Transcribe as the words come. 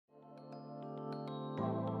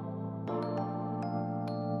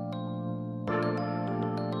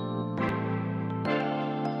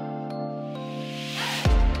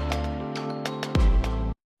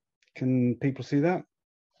Can people see that?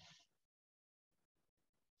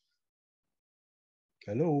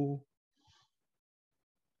 Hello.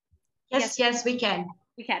 Yes, we can.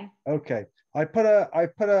 We can. Okay. I can't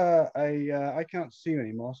see you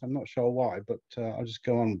anymore, so I'm not sure why, but I'll just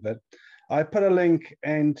go on with it. I put a link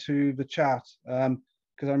into the chat because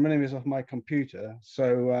I'm running this off my computer.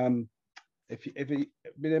 So if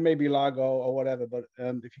there may be lag or whatever, but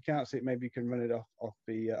if you can't see it, maybe you can run it off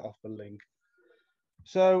the link.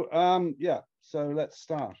 So yeah, so let's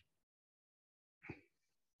start.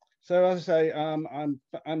 So as I say,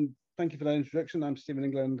 thank you for that introduction. I'm Stephen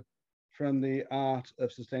England from the Art of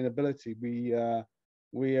Sustainability. We have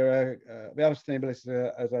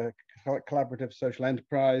sustainability as a collaborative social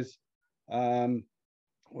enterprise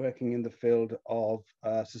working in the field of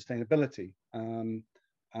sustainability. And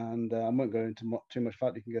I won't go into too much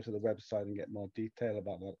fact. You can go to the website and get more detail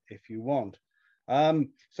about that if you want.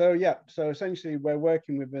 So essentially we're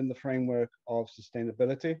working within the framework of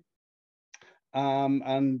sustainability.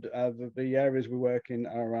 The areas we work in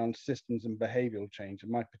are around systems and behavioral change.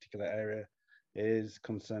 And my particular area is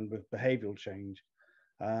concerned with behavioral change.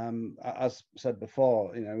 As said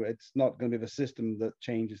before, it's not going to be the system that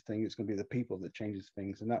changes things, it's going to be the people that changes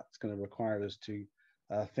things. And that's going to require us to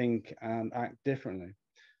think and act differently.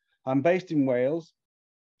 I'm based in Wales.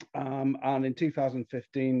 And in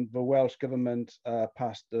 2015, the Welsh government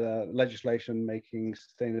passed legislation making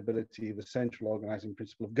sustainability the central organising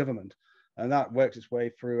principle of government. And that works its way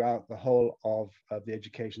throughout the whole of the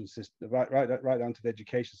education system, right down to the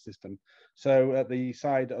education system. So at the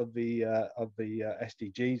side of the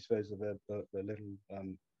SDGs, those are the little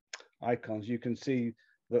icons, you can see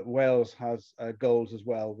that Wales has goals as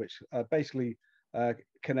well, which basically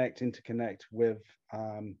interconnect with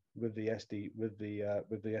the SDGs,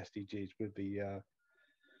 with the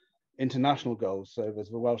international goals. So there's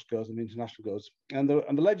the Welsh goals and the international goals, and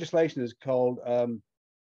the legislation is called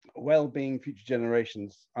well-being future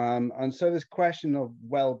generations, and so this question of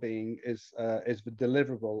well-being is the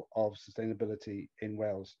deliverable of sustainability in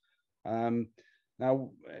Wales. Now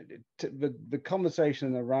the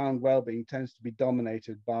conversation around well-being tends to be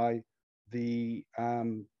dominated by the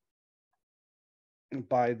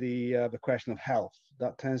question of health.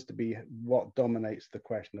 That tends to be what dominates the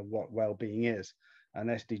question of what well-being is, and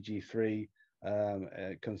SDG 3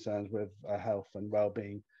 concerns with health and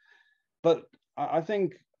well-being. But I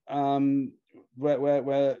think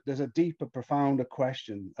where there's a deeper, profounder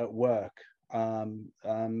question at work, and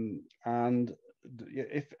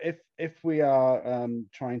if we are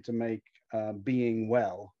trying to make being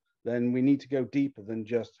well, then we need to go deeper than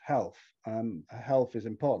just health. Health is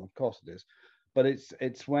important, of course it is, but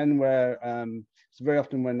it's when we're it's very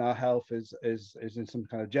often when our health is in some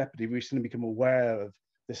kind of jeopardy, we suddenly become aware of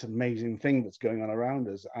this amazing thing that's going on around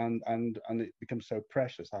us, and it becomes so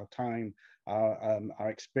precious. Our time, our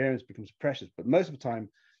experience becomes precious, but most of the time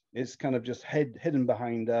it's kind of just hidden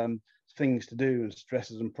behind things to do and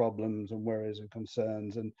stresses and problems and worries and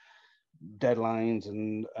concerns and deadlines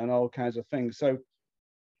and all kinds of things. So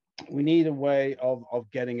we need a way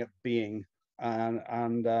of getting at being,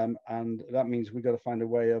 and that means we've got to find a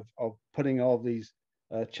way of putting all these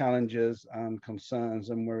challenges and concerns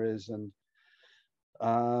and worries and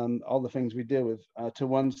all the things we deal with to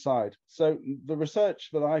one side. So the research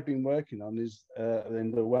that I've been working on is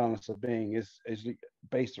in the wellness of being is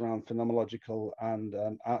based around phenomenological and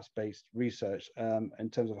arts-based research in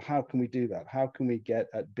terms of how can we do that? How can we get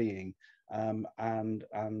at being and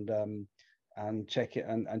check it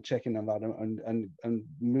and check in on that and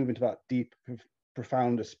move into that deep,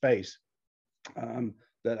 profounder space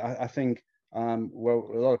that I think well,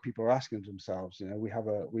 a lot of people are asking themselves. We have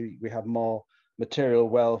more material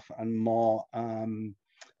wealth and more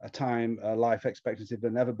life expectancy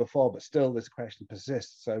than ever before, but still this question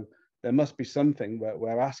persists. So there must be something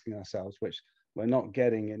we're asking ourselves, which we're not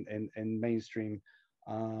getting in mainstream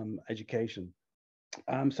education.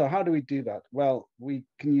 So how do we do that? Well, we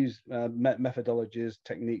can use methodologies,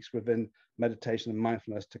 techniques within meditation and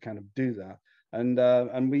mindfulness to kind of do that,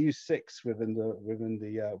 and we use 6 within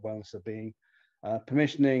the wellness of being.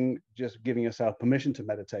 Permissioning, just giving yourself permission to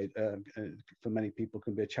meditate, for many people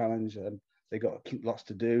can be a challenge. They got lots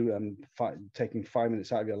to do, and taking 5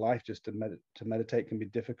 minutes out of your life just to meditate can be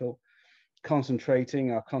difficult.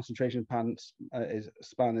 Concentrating, our concentration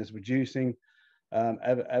span is reducing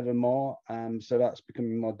ever more, so that's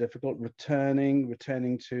becoming more difficult. Returning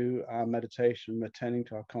to our meditation, returning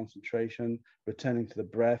to our concentration, returning to the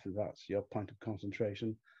breath, if that's your point of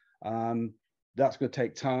concentration. That's going to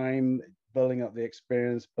take time, building up the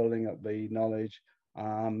experience, building up the knowledge.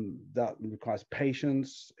 That requires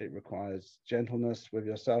patience, it requires gentleness with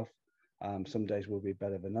yourself, Some days will be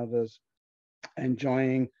better than others.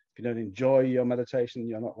 Enjoying, if you don't enjoy your meditation,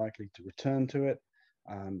 you're not likely to return to it.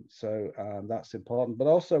 So that's important. But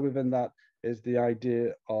also within that is the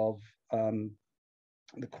idea of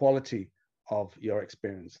the quality of your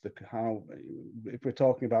experience. How, if we're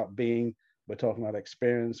talking about being, we're talking about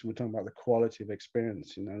experience, we're talking about the quality of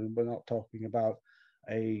experience. You know, we're not talking about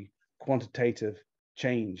a quantitative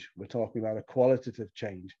change. We're talking about a qualitative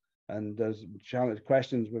change. And there's challenge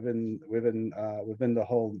questions within the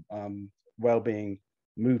whole well-being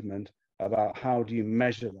movement about how do you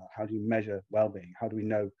measure that? How do you measure well-being? How do we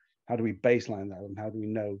know? How do we baseline that? And how do we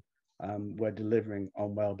know we're delivering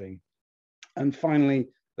on well-being? And finally,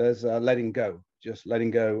 there's letting go, just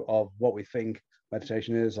letting go of what we think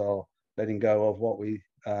meditation is, or letting go of what we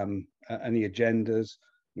any agendas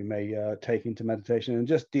we may take into meditation, and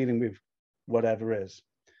just dealing with whatever is.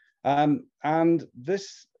 And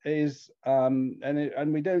this is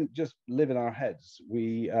and we don't just live in our heads.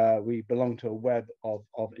 We belong to a web of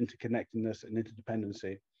interconnectedness and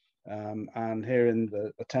interdependency. And here in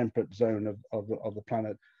the temperate zone of the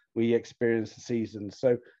planet, we experience the seasons.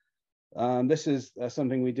 So this is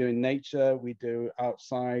something we do in nature, we do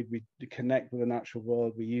outside, we connect with the natural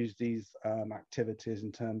world. We use these activities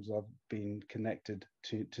in terms of being connected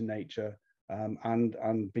to nature,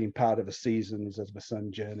 and being part of the seasons as the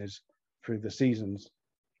sun journeys through the seasons.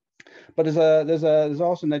 But there's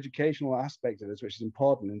also an educational aspect of this, which is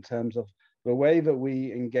important in terms of the way that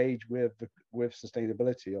we engage with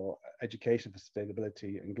sustainability, or education for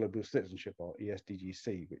sustainability and global citizenship, or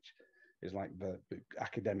ESDGC, which is like the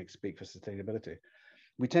academic speak for sustainability.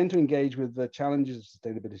 We tend to engage with the challenges of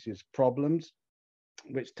sustainability as problems,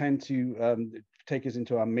 which tend to take us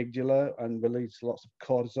into our amygdala and release lots of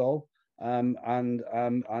cortisol, and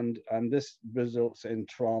this results in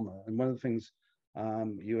trauma. And one of the things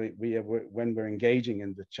when we're engaging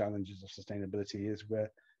in the challenges of sustainability is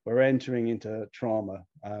we're entering into trauma,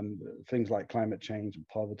 things like climate change and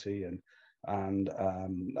poverty, and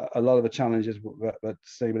a lot of the challenges that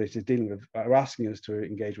sustainability is dealing with are asking us to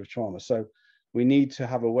engage with trauma. So we need to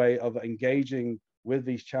have a way of engaging with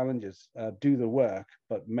these challenges, do the work,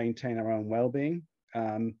 but maintain our own well-being.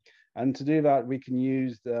 And to do that, we can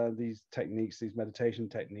use these techniques, these meditation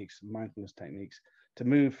techniques, mindfulness techniques, to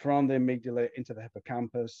move from the amygdala into the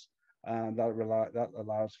hippocampus. That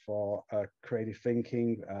allows for creative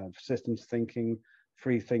thinking, systems thinking,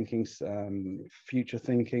 free thinking, future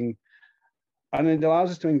thinking. And it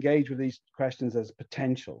allows us to engage with these questions as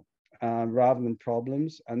potential rather than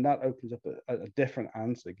problems. And that opens up a different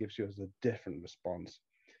answer. It gives you a different response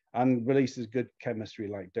and releases good chemistry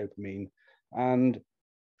like dopamine. And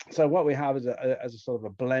so what we have is a sort of a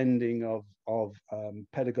blending of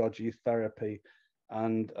pedagogy, therapy,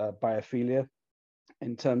 and biophilia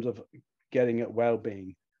in terms of getting at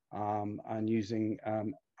well-being, and using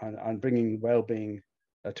and bringing well-being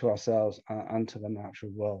to ourselves and to the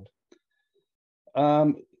natural world.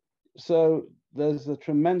 So there's a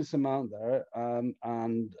tremendous amount there, and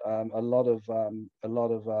a lot of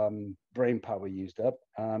brain power used up.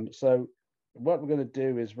 So what we're going to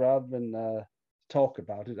do is, rather than talk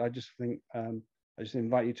about it, I just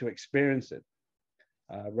invite you to experience it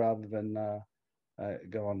rather than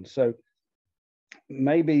go on. So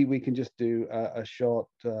maybe we can just do a short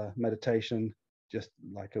meditation, just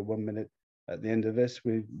like a 1 minute at the end of this.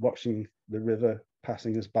 We're watching the river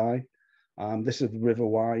passing us by. This is the River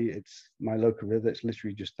Wye. It's my local river. It's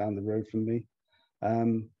literally just down the road from me.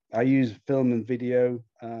 I use film and video.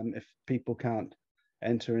 If people can't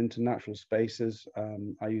enter into natural spaces,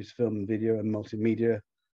 I use film and video and multimedia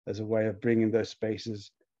as a way of bringing those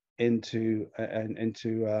spaces into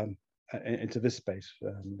this space,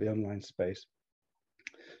 the online space.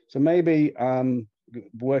 So maybe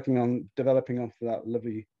working on developing off that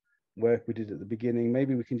lovely work we did at the beginning,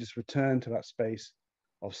 maybe we can just return to that space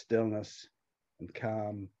of stillness and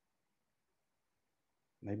calm.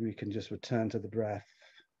 Maybe we can just return to the breath.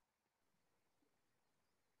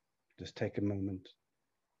 Just take a moment.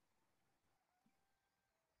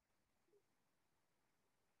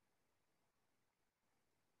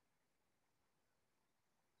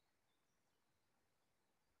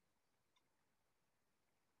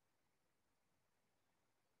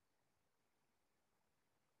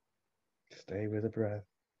 Stay with the breath.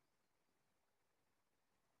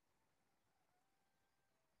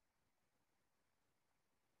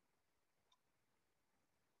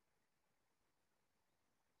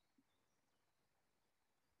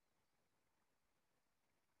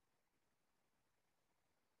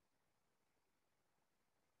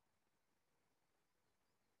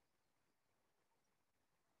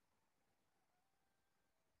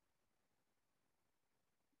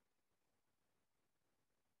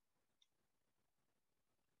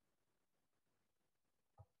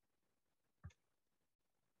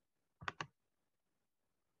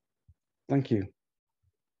 Thank you.